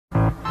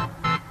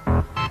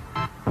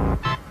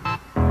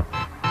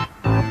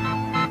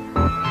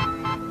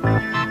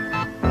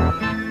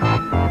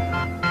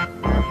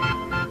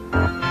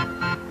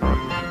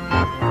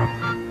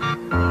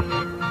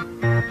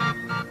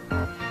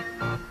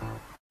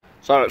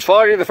So it's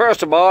Friday the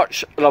 1st of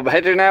March and I'm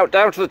heading out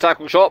down to the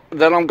tackle shop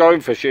and then I'm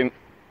going fishing.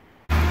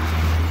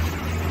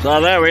 So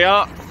there we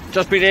are,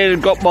 just been in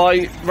and got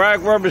my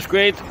rag rubber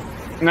squid.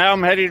 Now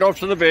I'm heading off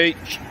to the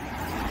beach.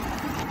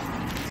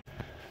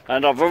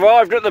 And I've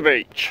arrived at the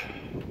beach.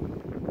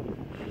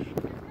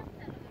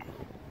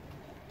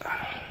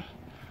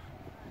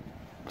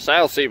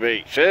 Southsea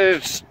Beach.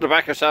 There's the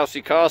back of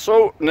Southsea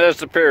Castle and there's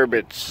the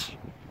pyramids.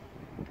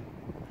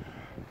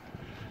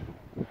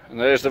 And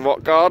there's the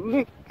rock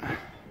garden.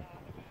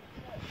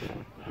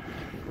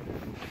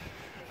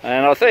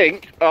 And I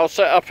think I'll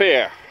set up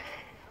here.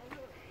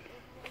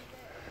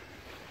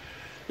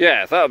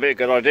 Yeah, that would be a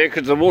good idea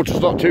because the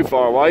water's not too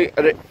far away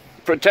and it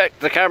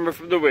protects the camera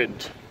from the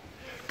wind.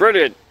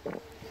 Brilliant.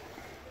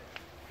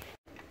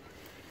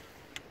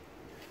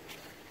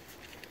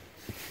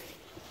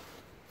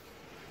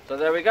 So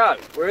there we go,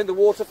 we're in the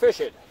water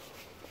fishing.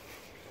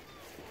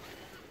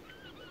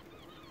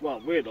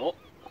 Well, we're not.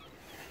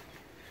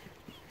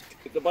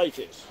 But the bait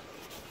is.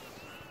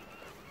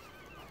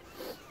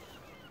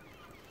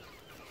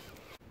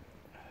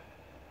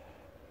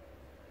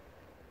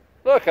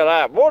 Look at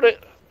that, what a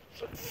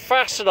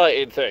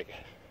fascinating thing.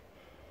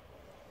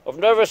 I've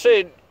never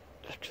seen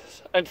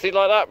anything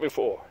like that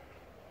before.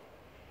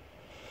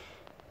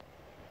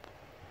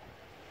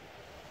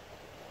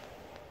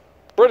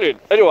 Brilliant.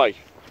 Anyway,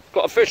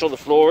 got a fish on the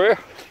floor here.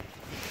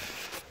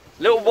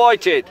 Little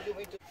whiting.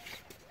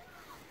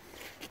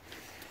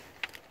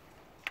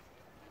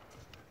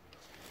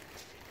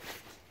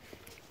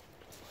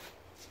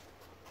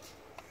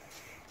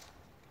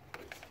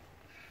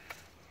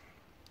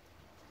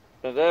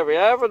 And there we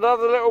have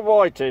another little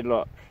whiting,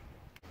 look.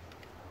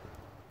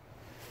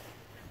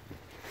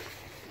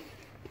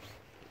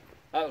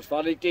 That was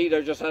funny,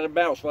 Dino just had a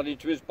mouse run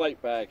into his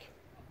bait bag.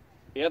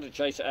 He had to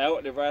chase it out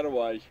and it ran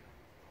away.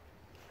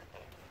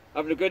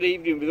 Having a good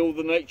evening with all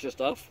the nature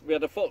stuff. We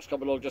had a fox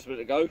come along just a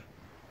minute ago.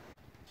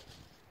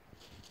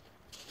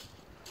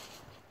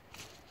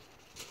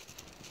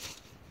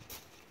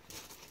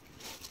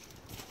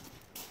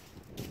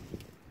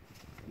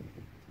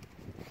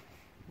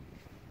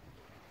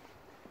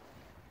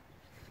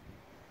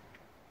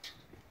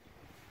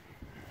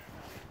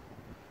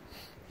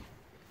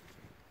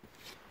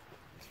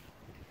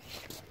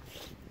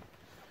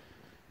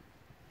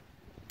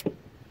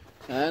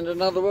 And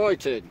another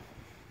whiting.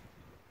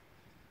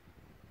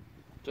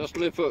 Just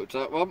lip hooked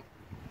that one.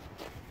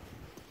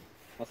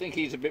 I think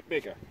he's a bit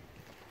bigger.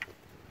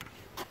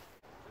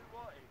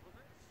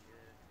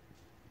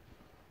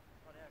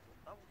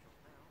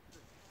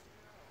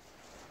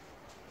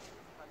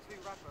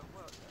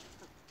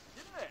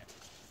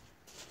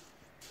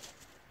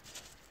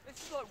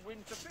 This is like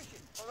winter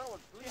fishing. Oh, that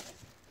one's brilliant.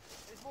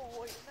 There's more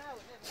white now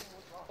than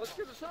ever. I was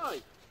going to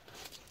say.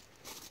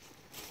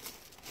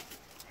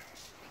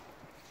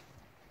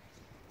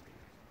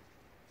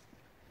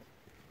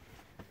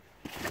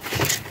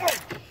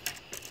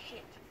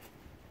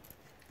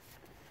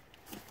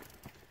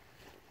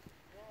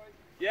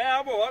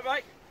 Yeah, I'm alright,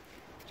 mate.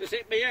 Just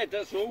hit my head,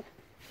 that's all.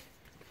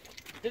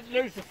 Didn't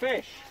lose the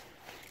fish.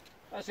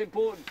 That's the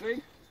important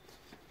thing.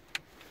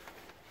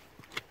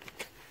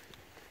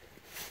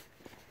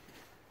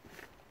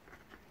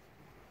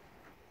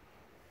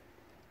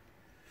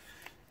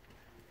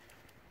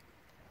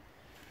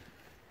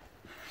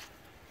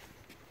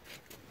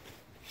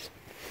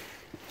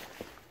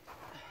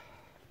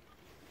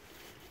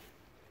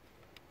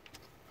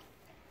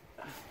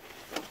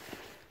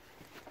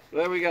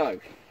 There we go.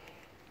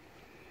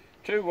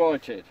 Two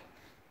whited.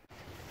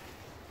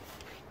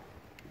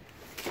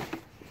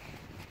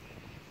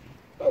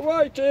 A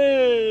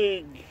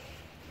whiting!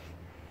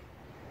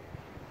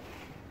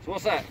 So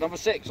what's that? Number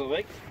 6, I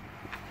think.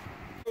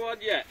 No one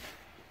yet.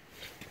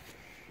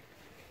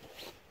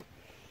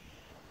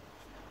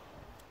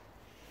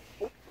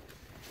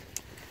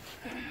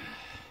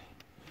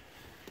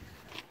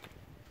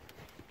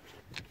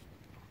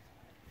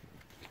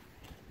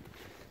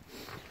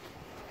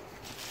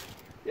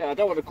 Yeah, I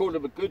don't want to call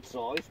him a good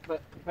size,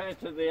 but compared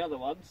to the other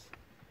ones,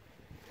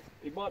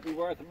 he might be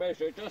worth a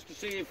measure just to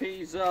see if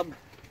he's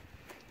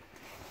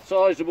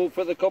sizeable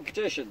for the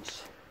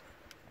competitions.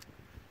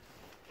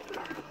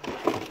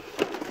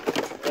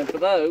 And for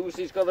those,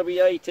 he's got to be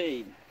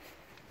 18.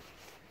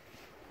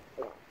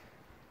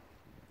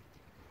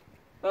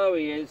 Oh,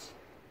 he is.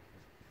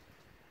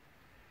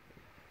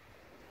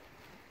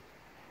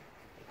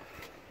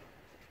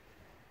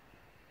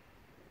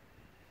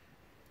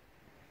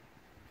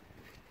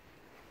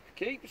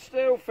 Keep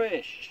still,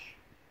 fish.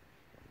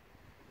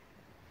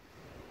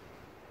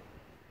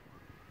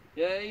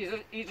 Yeah,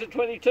 he's a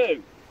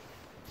 22.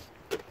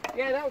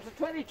 Yeah, that was a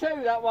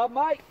 22, that one,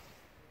 mate.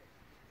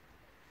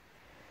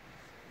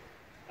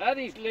 And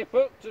he's lip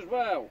hooked as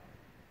well.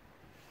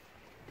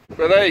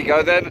 Well, there you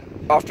go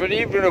then. After an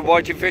evening of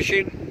whiting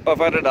fishing, I've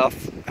had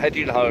enough.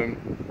 Heading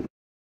home.